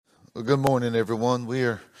Well, good morning, everyone. We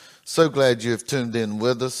are so glad you have tuned in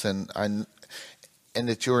with us, and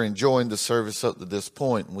that you're enjoying the service up to this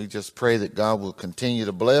point. And we just pray that God will continue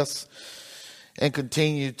to bless and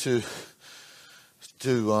continue to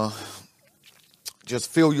just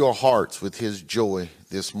fill your hearts with His joy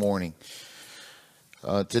this morning.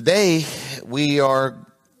 Today, we are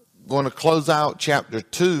going to close out chapter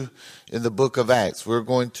 2 in the book of Acts. We're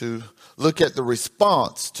going to look at the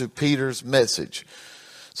response to Peter's message.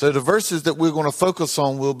 So the verses that we're going to focus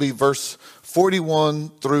on will be verse 41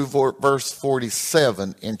 through verse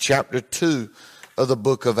 47 in chapter 2 of the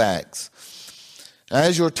book of Acts. Now,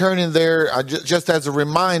 as you're turning there, just as a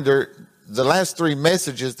reminder, the last three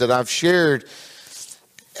messages that I've shared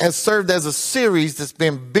has served as a series that's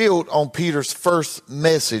been built on Peter's first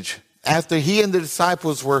message after he and the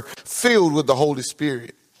disciples were filled with the Holy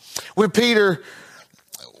Spirit. Within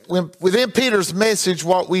Peter's message,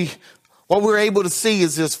 what we're able to see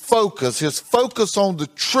is his focus on the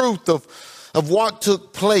truth of what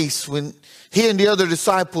took place when he and the other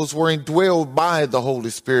disciples were indwelled by the Holy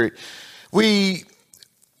Spirit. We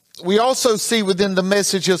also see within the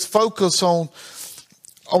message his focus on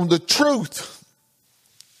the truth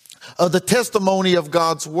of the testimony of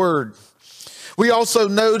God's word. We also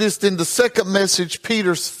noticed in the second message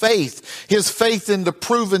Peter's faith, his faith in the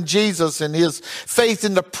proven Jesus and his faith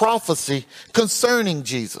in the prophecy concerning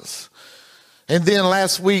Jesus. And then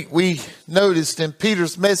last week we noticed in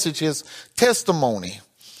Peter's message his testimony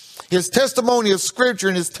of Scripture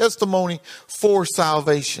and his testimony for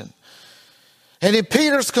salvation. And in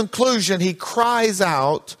Peter's conclusion, he cries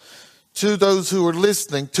out to those who are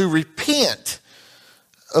listening to repent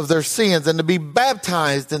of their sins and to be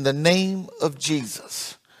baptized in the name of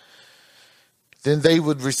Jesus. Then they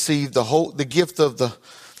would receive the gift of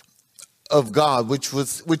God, which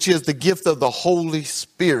is the gift of the Holy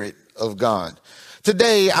Spirit of God.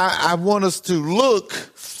 Today, I want us to look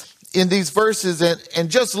in these verses and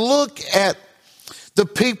just look at the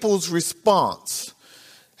people's response.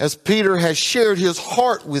 As Peter has shared his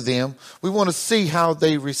heart with them, we want to see how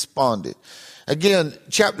they responded. Again,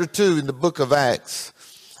 chapter 2 in the book of Acts,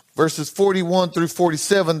 verses 41 through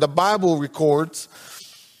 47, the Bible records,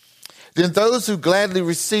 "Then those who gladly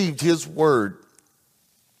received his word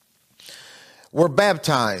were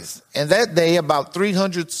baptized, and that day about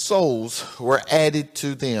 300 souls were added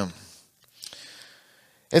to them.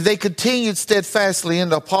 And they continued steadfastly in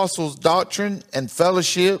the apostles' doctrine and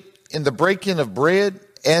fellowship, in the breaking of bread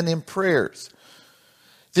and in prayers.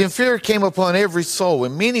 Then fear came upon every soul,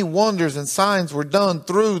 and many wonders and signs were done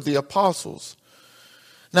through the apostles.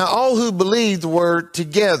 Now all who believed were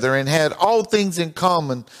together and had all things in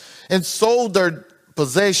common, and sold their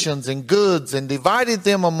possessions and goods, and divided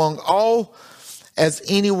them among all as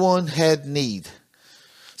anyone had need.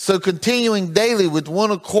 So continuing daily with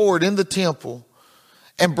one accord in the temple,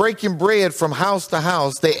 and breaking bread from house to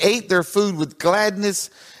house, they ate their food with gladness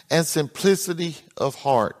and simplicity of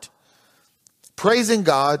heart, praising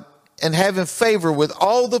God and having favor with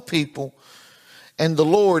all the people. And the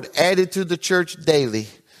Lord added to the church daily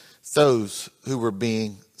those who were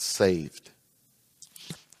being saved."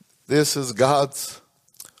 This is God's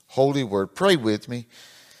holy word. Pray with me.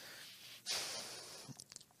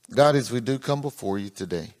 God, as we do come before you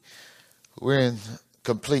today, we're in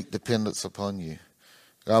complete dependence upon you.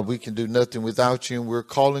 God, we can do nothing without you, and we're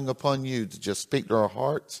calling upon you to just speak to our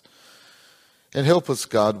hearts and help us,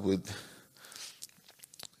 God,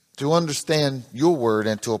 to understand your word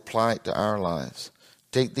and to apply it to our lives.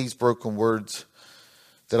 Take these broken words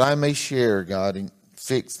that I may share, God, and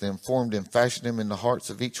fix them, form them, fashion them in the hearts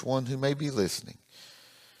of each one who may be listening,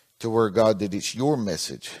 to where, God, that it's your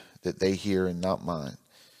message that they hear and not mine.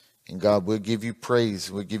 And God, we'll give you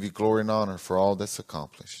praise. We'll give you glory and honor for all that's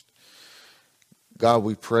accomplished. God,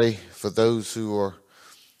 we pray for those who are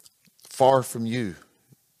far from you,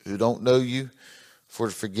 who don't know you, for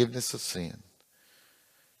the forgiveness of sin,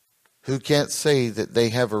 who can't say that they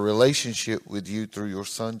have a relationship with you through your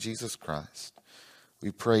Son, Jesus Christ.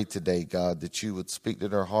 We pray today, God, that you would speak to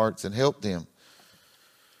their hearts and help them.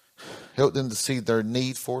 Help them to see their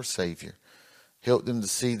need for a Savior. Help them to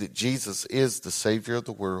see that Jesus is the Savior of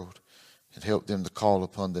the world, and help them to call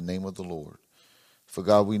upon the name of the Lord. For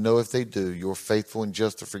God, we know if they do, you're faithful and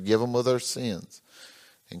just to forgive them of their sins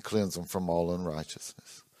and cleanse them from all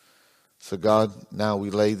unrighteousness. So God, now we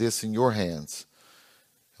lay this in your hands,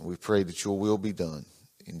 and we pray that your will be done.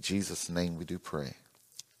 In Jesus' name we do pray.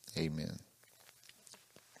 Amen.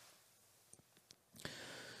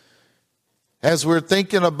 As we're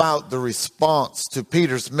thinking about the response to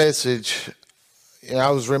Peter's message,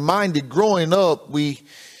 I was reminded growing up, we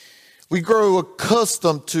grow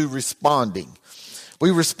accustomed to responding. We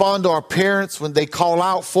respond to our parents when they call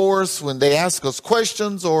out for us, when they ask us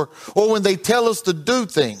questions, or when they tell us to do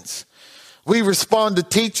things. We respond to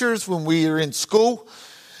teachers when we are in school.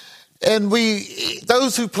 And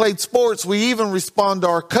those who played sports, we even respond to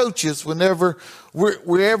our coaches whenever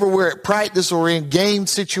we're at practice or in game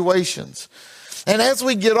situations. And as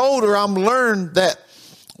we get older, I'm learned that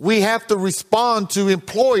we have to respond to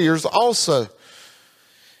employers also.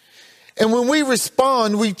 And when we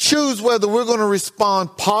respond, we choose whether we're going to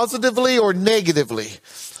respond positively or negatively.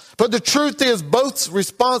 But the truth is, both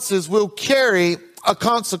responses will carry a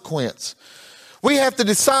consequence. We have to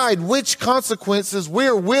decide which consequences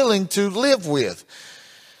we're willing to live with.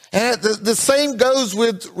 And the same goes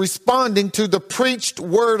with responding to the preached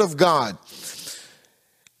word of God.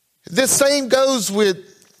 The same goes with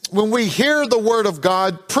when we hear the word of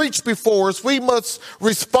God preached before us, we must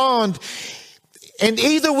respond. And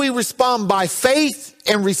either we respond by faith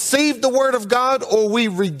and receive the word of God, or we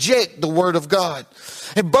reject the word of God.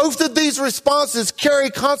 And both of these responses carry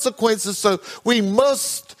consequences, so we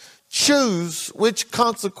must choose which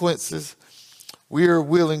consequences we are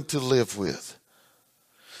willing to live with.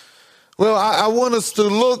 Well, I want us to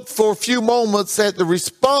look for a few moments at the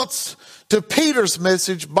response to Peter's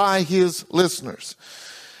message by his listeners.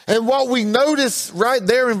 And what we notice right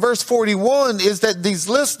there in verse 41 is that these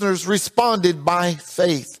listeners responded by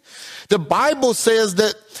faith. The Bible says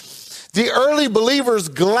that the early believers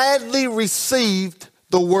gladly received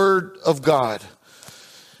the word of God.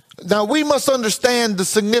 Now, we must understand the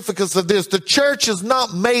significance of this. The church is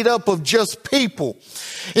not made up of just people.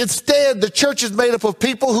 Instead, the church is made up of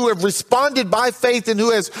people who have responded by faith and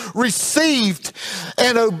who has received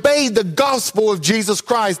and obeyed the gospel of Jesus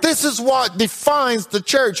Christ. This is what defines the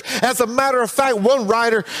church. As a matter of fact, one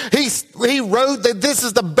writer, he wrote that this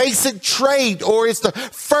is the basic trait, or it's the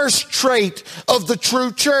first trait of the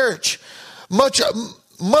true church. Much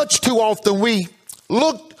too often we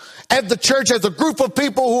look at the church as a group of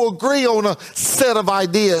people who agree on a set of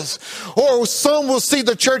ideas. Or some will see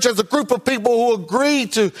the church as a group of people who agree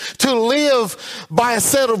to live by a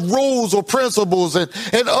set of rules or principles. And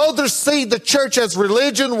others see the church as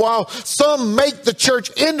religion, while some make the church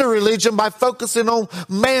into religion by focusing on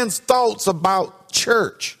man's thoughts about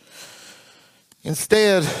church.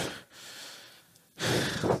 Instead,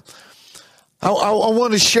 I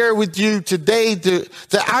want to share with you today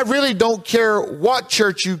that I really don't care what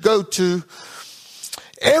church you go to.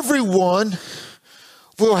 Everyone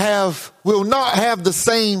will not have the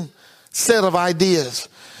same set of ideas.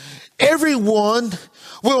 Everyone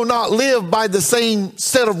will not live by the same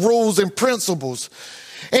set of rules and principles.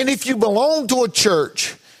 And if you belong to a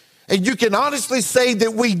church, and you can honestly say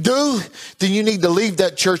that we do, then you need to leave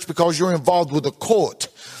that church because you're involved with a cult.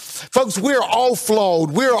 Folks, we're all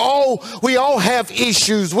flawed. We all have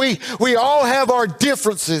issues. We all have our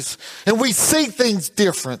differences, and we see things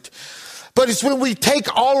different. But it's when we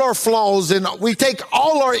take all our flaws and we take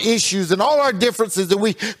all our issues and all our differences and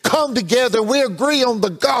we come together, we agree on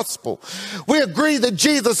the gospel. We agree that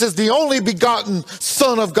Jesus is the only begotten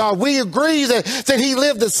Son of God. We agree that he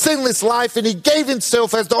lived a sinless life and he gave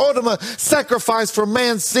himself as the ultimate sacrifice for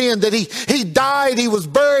man's sin, that he died, he was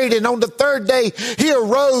buried, and on the third day he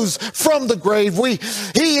arose from the grave.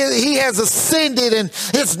 He has ascended and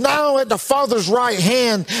is now at the Father's right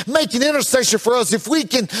hand making intercession for us. If we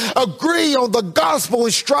can agree on the gospel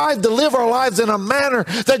and strive to live our lives in a manner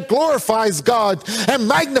that glorifies God and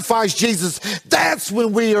magnifies Jesus, that's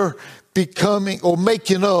when we are becoming or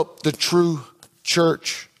making up the true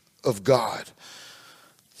church of God.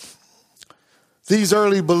 These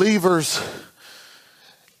early believers,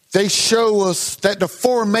 they show us that the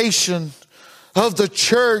formation of the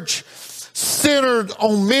church centered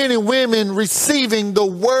on men and women receiving the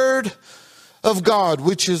word of God,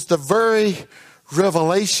 which is the very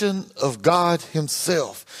revelation of God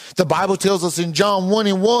himself. The Bible tells us in John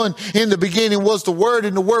 1:1, in the beginning was the Word,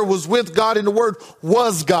 and the Word was with God, and the Word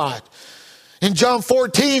was God. In John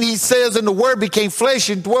 14, he says, and the Word became flesh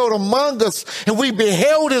and dwelt among us, and we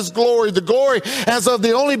beheld his glory, the glory as of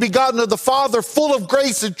the only begotten of the Father, full of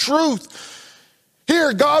grace and truth.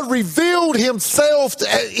 Here, God revealed himself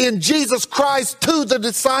in Jesus Christ to the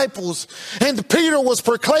disciples. And Peter was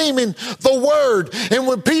proclaiming the word. And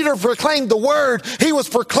when Peter proclaimed the word, he was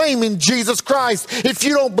proclaiming Jesus Christ. If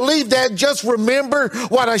you don't believe that, just remember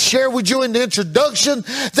what I shared with you in the introduction,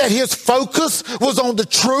 that his focus was on the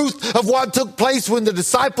truth of what took place when the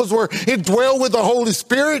disciples were indwelled with the Holy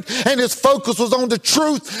Spirit. And his focus was on the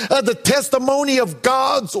truth of the testimony of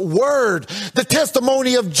God's word, the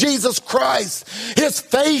testimony of Jesus Christ. His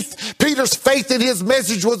faith, Peter's faith in his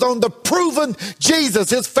message was on the proven Jesus.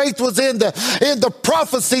 His faith was in the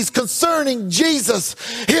prophecies concerning Jesus.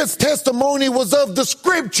 His testimony was of the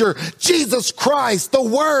scripture, Jesus Christ, the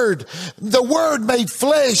Word made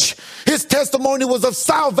flesh. His testimony was of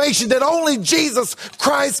salvation that only Jesus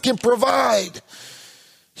Christ can provide.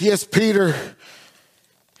 Yes, Peter,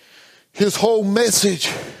 his whole message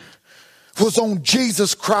was on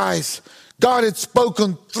Jesus Christ. God had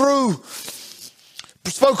spoken to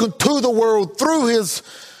the world through his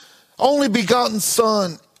only begotten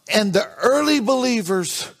Son, and the early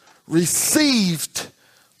believers received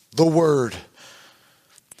the word.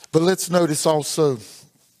 But let's notice also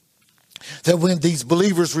that when these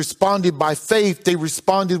believers responded by faith, they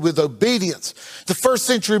responded with obedience. The first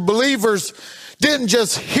century believers didn't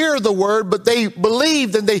just hear the word, but they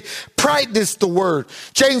believed and they practiced the word.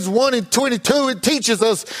 James 1:22, it teaches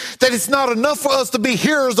us that it's not enough for us to be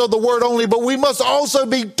hearers of the word only, but we must also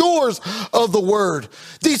be doers of the word.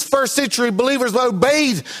 These first century believers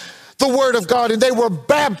obeyed the word of God and they were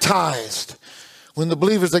baptized. When the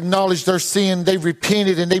believers acknowledged their sin, they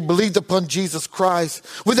repented and they believed upon Jesus Christ.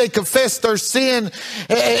 When they confessed their sin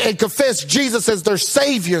and confessed Jesus as their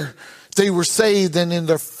Savior, they were saved, and in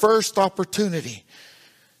their first opportunity,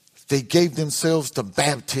 they gave themselves to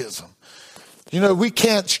baptism. You know, we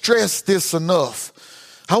can't stress this enough.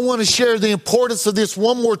 I want to share the importance of this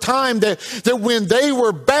one more time, that when they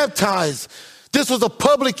were baptized, this was a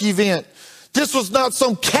public event. This was not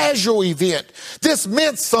some casual event. This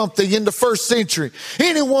meant something in the first century.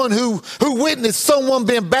 Anyone who witnessed someone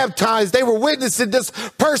being baptized, they were witnessing this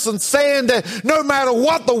person saying that no matter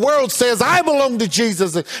what the world says, I belong to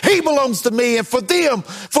Jesus and he belongs to me. And for them,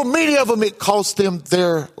 for many of them, it cost them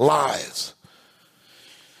their lives.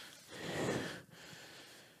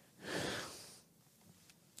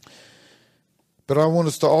 But I want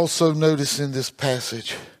us to also notice in this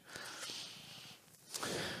passage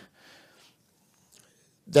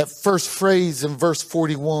that first phrase in verse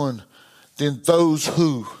 41, then those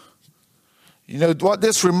who. You know, what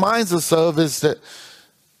this reminds us of is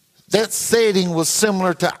that setting was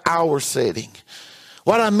similar to our setting.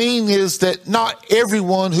 What I mean is that not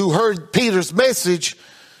everyone who heard Peter's message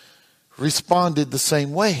responded the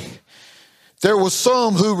same way. There were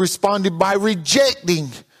some who responded by rejecting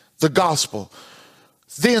the gospel.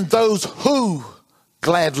 Then those who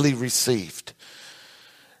gladly received.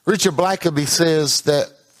 Richard Blackaby says that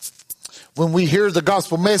when we hear the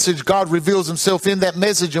gospel message, God reveals himself in that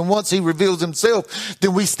message. And once he reveals himself,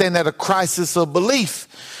 then we stand at a crisis of belief.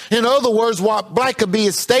 In other words, what Blackaby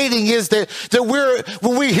is stating is that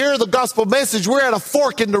when we hear the gospel message, we're at a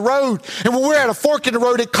fork in the road. And when we're at a fork in the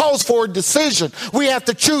road, it calls for a decision. We have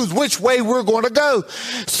to choose which way we're going to go.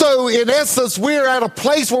 So in essence, we're at a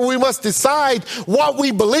place where we must decide what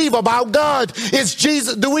we believe about God.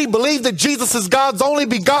 Do we believe that Jesus is God's only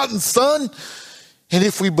begotten Son? And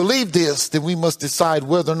if we believe this, then we must decide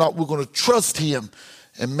whether or not we're going to trust him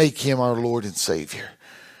and make him our Lord and Savior.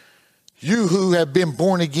 You who have been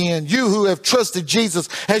born again, you who have trusted Jesus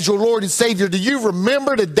as your Lord and Savior, do you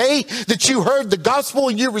remember the day that you heard the gospel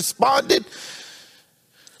and you responded?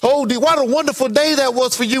 Oh, what a wonderful day that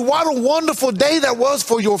was for you. What a wonderful day that was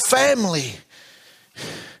for your family.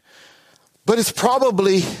 But it's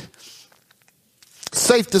probably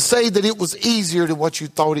safe to say that it was easier than what you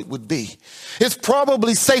thought it would be. It's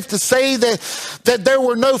probably safe to say that there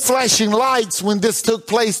were no flashing lights when this took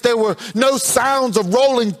place. There were no sounds of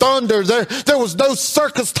rolling thunder. There was no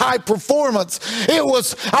circus type performance. It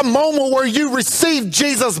was a moment where you received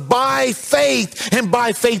Jesus by faith, and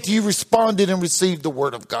by faith you responded and received the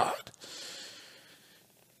word of God.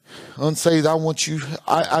 Unsaved, I want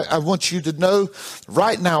you to know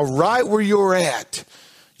right now, right where you're at,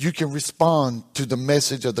 you can respond to the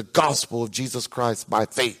message of the gospel of Jesus Christ by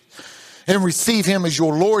faith and receive him as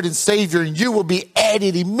your Lord and Savior, and you will be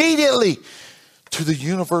added immediately to the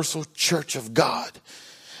universal church of God.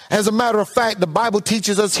 As a matter of fact, the Bible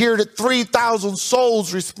teaches us here that 3,000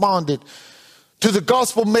 souls responded to the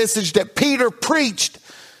gospel message that Peter preached,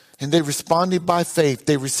 and they responded by faith.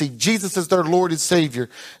 They received Jesus as their Lord and Savior,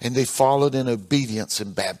 and they followed in obedience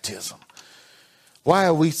in baptism. Why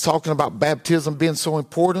are we talking about baptism being so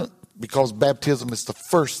important? Because baptism is the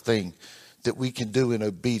first thing that we can do in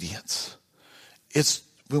obedience. It's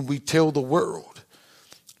when we tell the world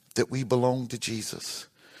that we belong to Jesus.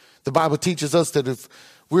 The Bible teaches us that if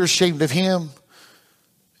we're ashamed of him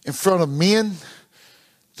in front of men,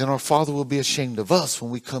 then our Father will be ashamed of us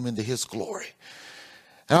when we come into his glory.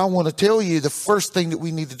 And I want to tell you, the first thing that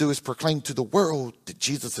we need to do is proclaim to the world that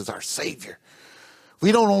Jesus is our Savior.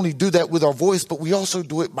 We don't only do that with our voice, but we also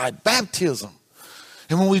do it by baptism.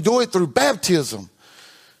 And when we do it through baptism,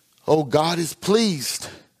 oh, God is pleased.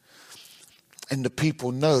 And the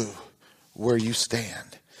people know where you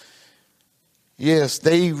stand. Yes,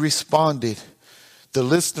 they responded. The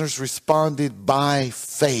listeners responded by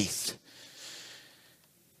faith.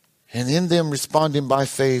 And in them responding by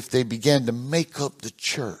faith, they began to make up the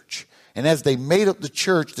church. And as they made up the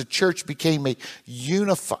church became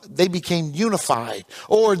they became unified,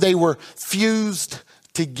 or they were fused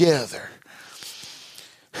together.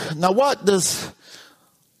 Now, what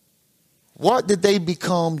did they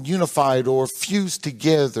become unified or fused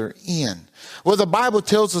together in? Well, the Bible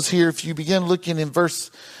tells us here, if you begin looking in verse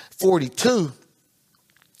 42,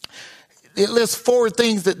 it lists 4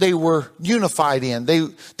 things that they were unified in.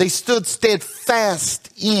 They stood steadfast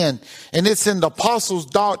in, and it's in the apostles'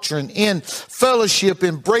 doctrine, in fellowship,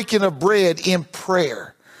 in breaking of bread, in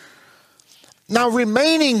prayer. Now,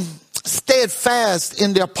 remaining steadfast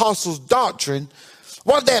in the apostles' doctrine,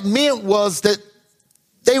 what that meant was that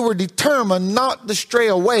they were determined not to stray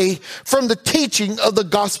away from the teaching of the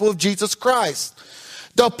gospel of Jesus Christ.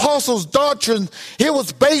 The apostles' doctrine, it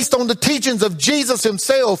was based on the teachings of Jesus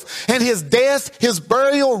himself and his death, his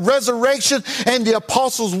burial, resurrection, and the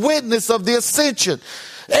apostles' witness of the ascension.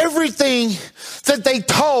 Everything that they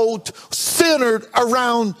taught centered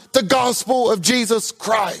around the gospel of Jesus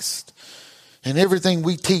Christ. And everything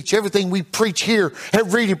we teach, everything we preach here at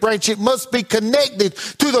Reedy Branch, it must be connected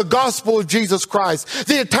to the gospel of Jesus Christ.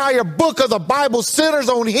 The entire book of the Bible centers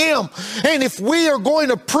on him. And if we are going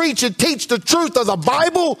to preach and teach the truth of the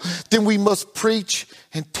Bible, then we must preach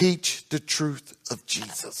and teach the truth of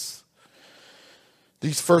Jesus.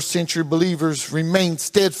 These first century believers remained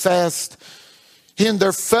steadfast in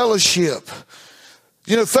their fellowship.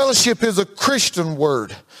 You know, fellowship is a Christian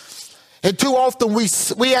word. And too often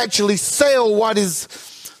we actually sell what is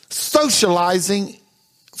socializing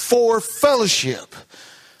for fellowship.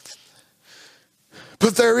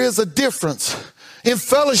 But there is a difference. In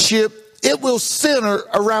fellowship, it will center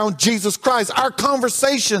around Jesus Christ. Our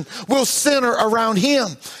conversation will center around him.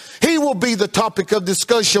 He will be the topic of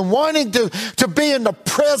discussion. Wanting to be in the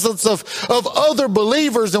presence of other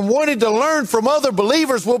believers and wanting to learn from other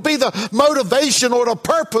believers will be the motivation or the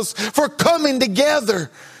purpose for coming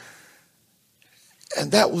together.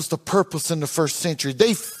 And that was the purpose in the first century.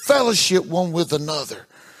 They fellowship one with another.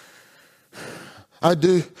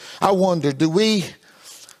 I wonder, do we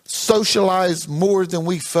socialize more than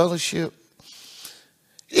we fellowship?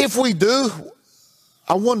 If we do,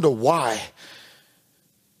 I wonder why.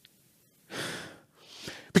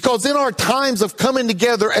 Because in our times of coming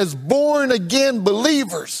together as born again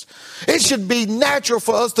believers, it should be natural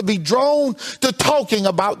for us to be drawn to talking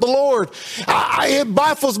about the Lord. It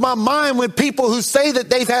baffles my mind when people who say that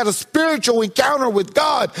they've had a spiritual encounter with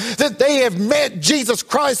God, that they have met Jesus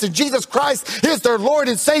Christ and Jesus Christ is their Lord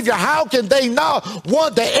and Savior. How can they not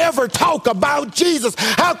want to ever talk about Jesus?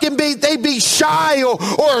 How can they be shy or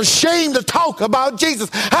ashamed to talk about Jesus?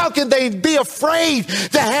 How can they be afraid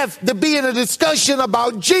to have to be in a discussion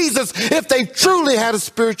about Jesus if they truly had a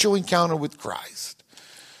spiritual encounter with Christ?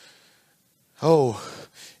 Oh,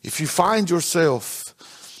 if you find yourself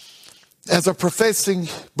as a professing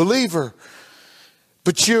believer,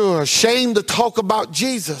 but you're ashamed to talk about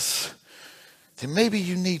Jesus, then maybe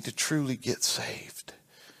you need to truly get saved.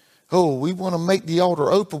 Oh, we want to make the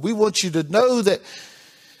altar open. We want you to know that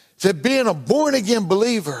being a born again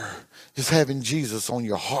believer is having Jesus on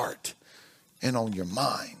your heart and on your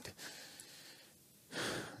mind.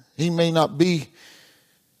 He may not be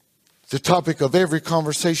the topic of every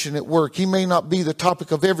conversation at work. He may not be the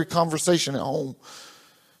topic of every conversation at home.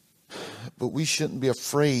 But we shouldn't be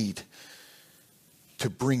afraid to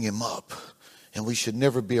bring him up. And we should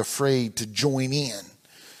never be afraid to join in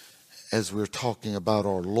as we're talking about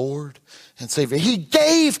our Lord and Savior. He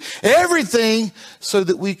gave everything so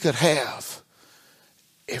that we could have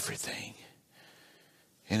everything.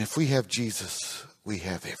 And if we have Jesus, we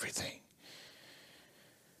have everything.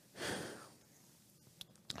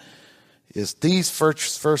 Is these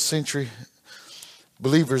first century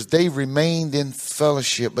believers, they remained in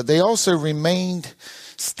fellowship, but they also remained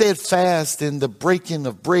steadfast in the breaking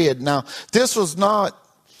of bread. Now, this was not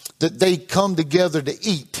that they come together to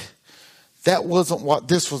eat. That wasn't what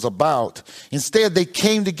this was about. Instead, they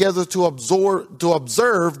came together to observe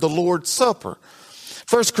the Lord's Supper.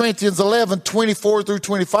 1 Corinthians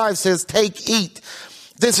 11:24-25 says, "Take, eat.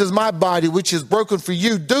 This is my body, which is broken for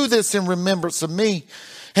you. Do this in remembrance of me."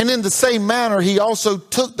 And in the same manner, he also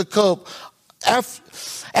took the cup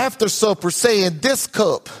after supper, saying, "This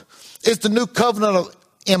cup is the new covenant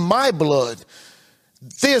in my blood.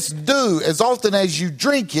 This do as often as you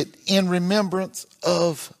drink it in remembrance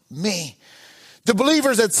of me." The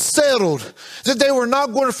believers had settled that they were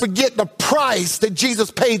not going to forget the price that Jesus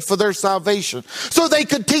paid for their salvation. So they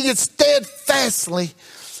continued steadfastly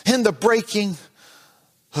in the breaking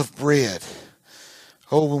of bread.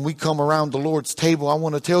 Oh, when we come around the Lord's table, I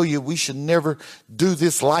want to tell you, we should never do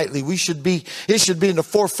this lightly. It should be in the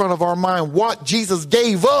forefront of our mind what Jesus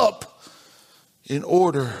gave up in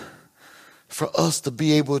order for us to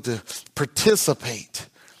be able to participate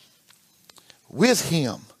with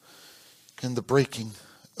him in the breaking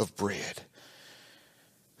of bread.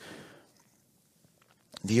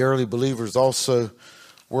 The early believers also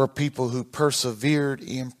were people who persevered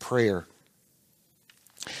in prayer.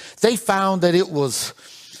 They found that it was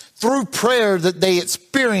through prayer that they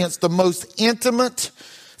experienced the most intimate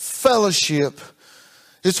fellowship.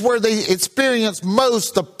 It's where they experienced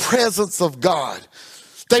most the presence of God.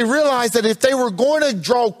 They realized that if they were going to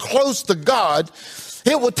draw close to God,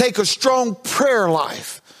 it would take a strong prayer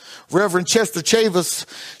life. Reverend Chester Chavis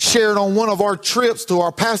shared on one of our trips to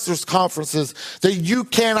our pastors' conferences that you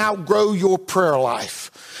can't outgrow your prayer life.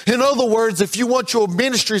 In other words, if you want your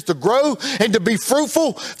ministries to grow and to be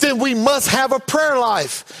fruitful, then we must have a prayer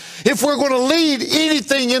life. If we're going to lead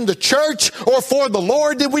anything in the church or for the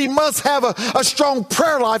Lord, then we must have a strong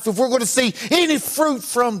prayer life if we're going to see any fruit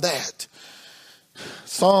from that.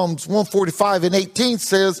 Psalms 145:18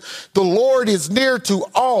 says, "The Lord is near to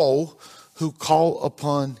all who call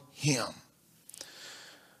upon him."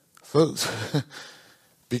 Folks,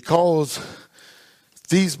 because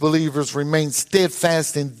these believers remained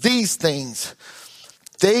steadfast in these things,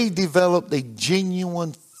 they developed a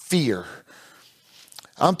genuine fear.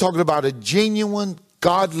 I'm talking about a genuine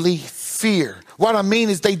godly fear. What I mean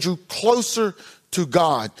is they drew closer to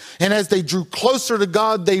God. And as they drew closer to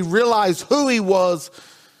God, they realized who he was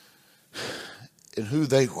and who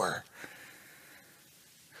they were.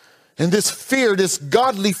 And this fear, this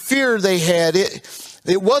godly fear they had,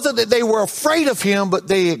 it wasn't that they were afraid of him, but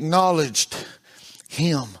they acknowledged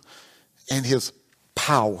him and his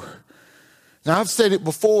power. Now, I've said it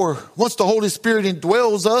before, once the Holy Spirit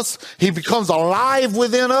indwells us, he becomes alive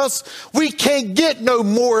within us. We can't get no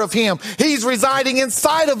more of him. He's residing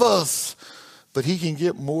inside of us, but he can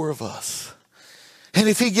get more of us. And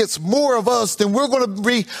if he gets more of us, then we're going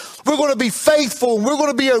to be faithful and we're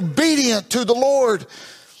going to be obedient to the Lord.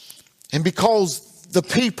 And because the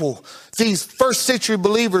people, these first century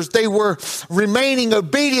believers, they were remaining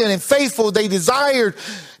obedient and faithful, they desired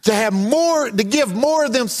to have more, to give more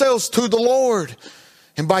of themselves to the Lord.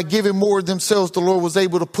 And by giving more of themselves, the Lord was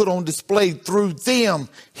able to put on display through them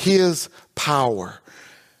his power.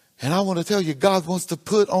 And I want to tell you, God wants to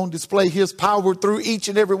put on display his power through each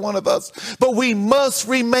and every one of us. But we must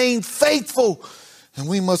remain faithful and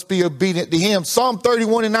we must be obedient to him. Psalm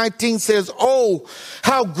 31:19 says, "Oh,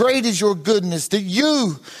 how great is your goodness that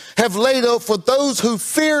you have laid up for those who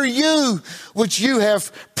fear you, which you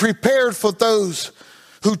have prepared for those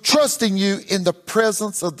who trust in you in the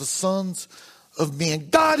presence of the sons of men."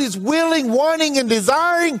 God is willing, wanting, and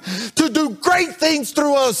desiring to do great things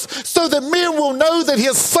through us so that men will know that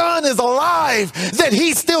his son is alive, that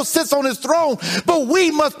he still sits on his throne. But we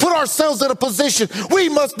must put ourselves in a position. We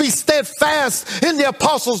must be steadfast in the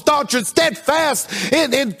apostles' doctrine, steadfast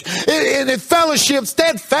in fellowship,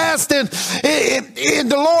 steadfast in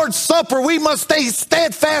the Lord's Supper. We must stay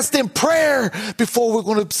steadfast in prayer before we're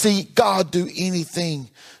going to see God do anything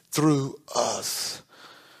through us.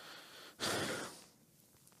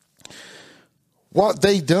 What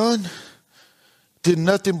they done did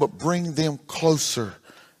nothing but bring them closer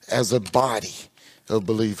as a body of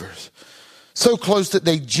believers. So close that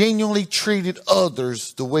they genuinely treated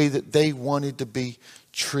others the way that they wanted to be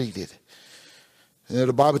treated. And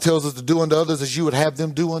the Bible tells us to do unto others as you would have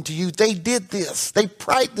them do unto you. They did this. They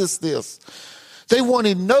practiced this. They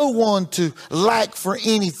wanted no one to lack for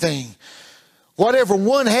anything. Whatever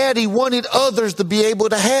one had, he wanted others to be able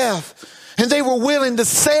to have. And they were willing to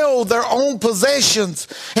sell their own possessions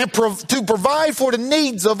and to provide for the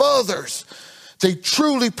needs of others. They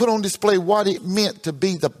truly put on display what it meant to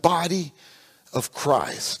be the body of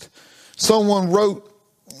Christ. Someone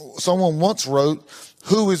once wrote,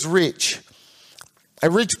 "Who is rich? A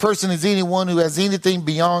rich person is anyone who has anything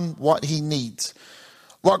beyond what he needs.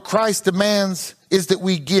 What Christ demands is that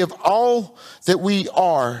we give all that we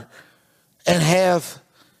are and have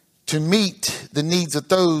to meet the needs of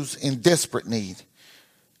those in desperate need.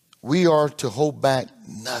 We are to hold back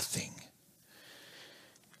nothing."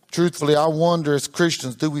 Truthfully, I wonder as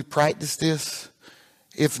Christians, do we practice this?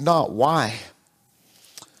 If not, why?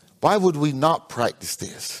 Why would we not practice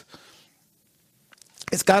this?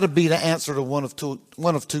 It's got to be the answer to one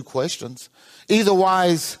of two questions. Either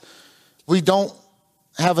wise, we don't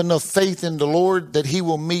have enough faith in the Lord that he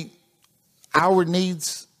will meet our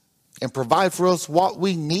needs and provide for us what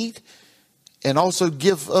we need and also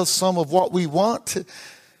give us some of what we want?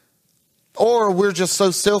 Or we're just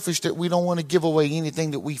so selfish that we don't want to give away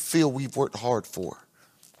anything that we feel we've worked hard for.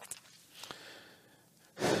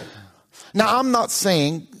 Now, I'm not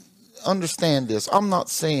saying, understand this, I'm not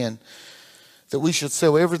saying that we should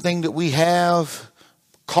sell everything that we have,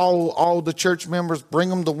 call all the church members, bring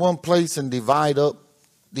them to one place and divide up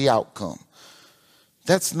the outcome.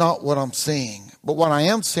 That's not what I'm saying. But what I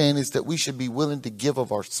am saying is that we should be willing to give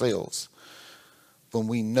of ourselves when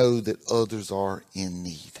we know that others are in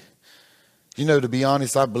need. You know, to be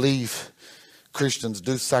honest, I believe Christians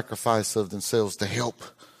do sacrifice of themselves to help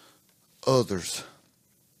others.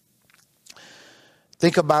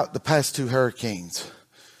 Think about the past 2 hurricanes.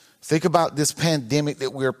 Think about this pandemic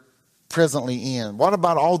that we're presently in. What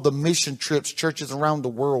about all the mission trips churches around the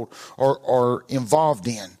world are involved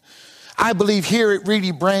in? I believe here at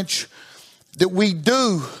Reedy Branch that we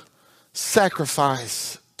do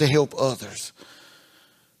sacrifice to help others.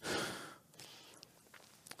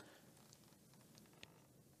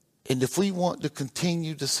 And if we want to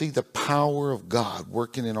continue to see the power of God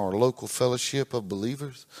working in our local fellowship of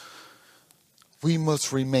believers, we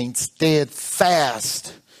must remain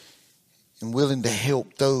steadfast and willing to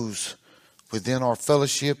help those within our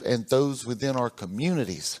fellowship and those within our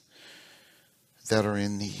communities that are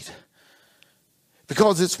in need.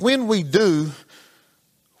 Because it's when we do,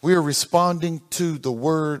 we are responding to the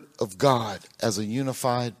Word of God as a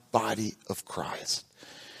unified body of Christ.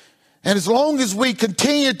 And as long as we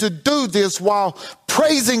continue to do this while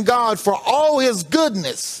praising God for all his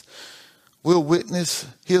goodness, we'll witness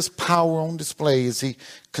his power on display as he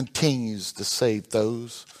continues to save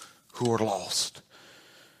those who are lost.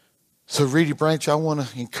 So, Reedy Branch, I want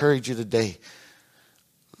to encourage you today.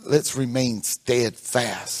 Let's remain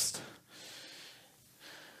steadfast.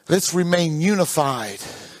 Let's remain unified.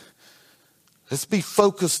 Let's be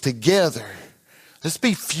focused together. Let's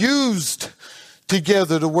be fused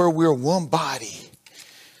together to where we're one body,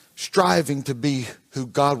 striving to be who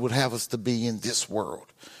God would have us to be in this world.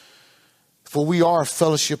 For we are a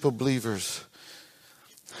fellowship of believers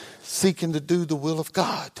seeking to do the will of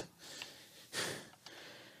God.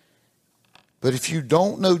 But if you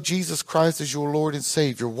don't know Jesus Christ as your Lord and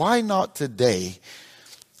Savior, why not today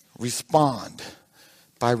respond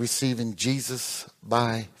by receiving Jesus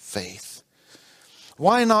by faith?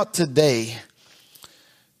 Why not today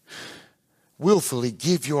willfully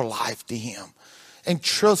give your life to him and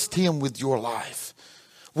trust him with your life?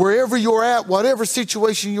 Wherever you're at, whatever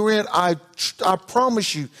situation you're in, I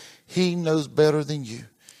promise you, he knows better than you.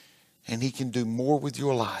 And he can do more with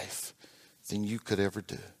your life than you could ever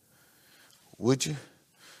do. Would you?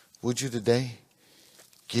 Would you today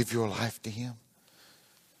give your life to him?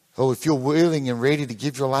 Oh, if you're willing and ready to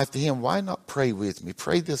give your life to him, why not pray with me?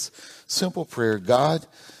 Pray this simple prayer. God,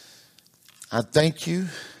 I thank you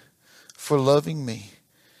for loving me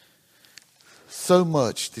so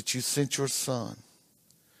much that you sent your son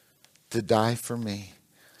to die for me.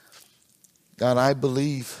 God, I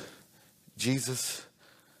believe Jesus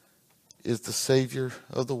is the Savior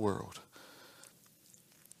of the world.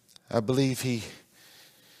 I believe he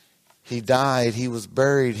died, he was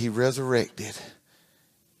buried, he resurrected,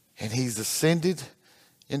 and he's ascended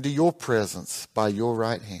into your presence by your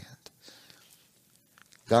right hand.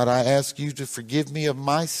 God, I ask you to forgive me of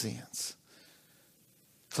my sins.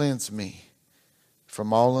 Cleanse me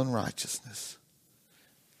from all unrighteousness.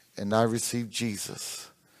 And I receive Jesus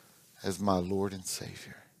as my Lord and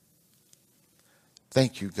Savior.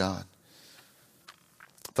 Thank you, God,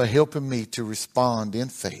 for helping me to respond in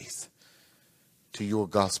faith to your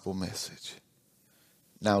gospel message.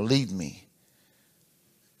 Now lead me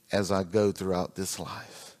as I go throughout this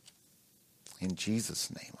life. In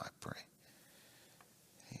Jesus' name I pray.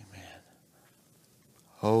 Amen.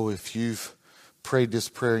 Oh, if you've prayed this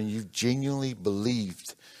prayer and you've genuinely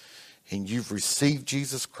believed and you've received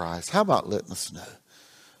Jesus Christ, how about letting us know?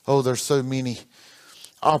 Oh, there's so many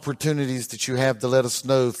opportunities that you have to let us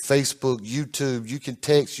know. Facebook, YouTube, you can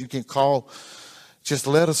text, you can call. Just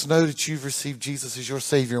let us know that you've received Jesus as your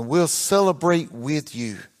Savior, and we'll celebrate with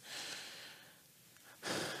you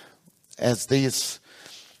as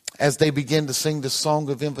they begin to sing the song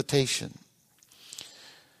of invitation.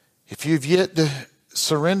 If you've yet to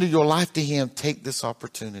surrender your life to him, take this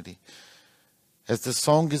opportunity. As the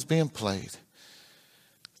song is being played,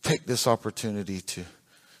 take this opportunity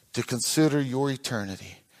to consider your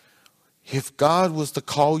eternity. If God was to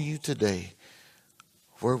call you today,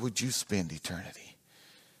 where would you spend eternity?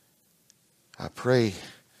 I pray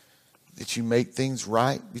that you make things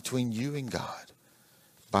right between you and God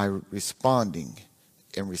by responding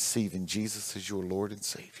and receiving Jesus as your Lord and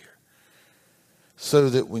Savior. So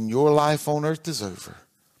that when your life on earth is over,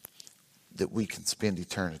 that we can spend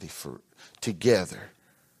eternity together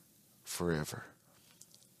forever.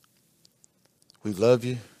 We love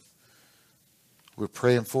you. We're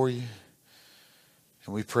praying for you.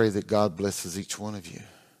 And we pray that God blesses each one of you.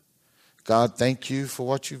 God, thank you for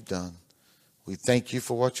what you've done. We thank you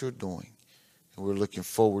for what you're doing. And we're looking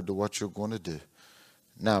forward to what you're going to do.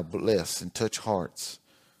 Now bless and touch hearts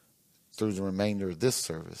through the remainder of this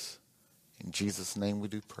service. In Jesus' name we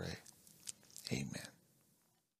do pray. Amen.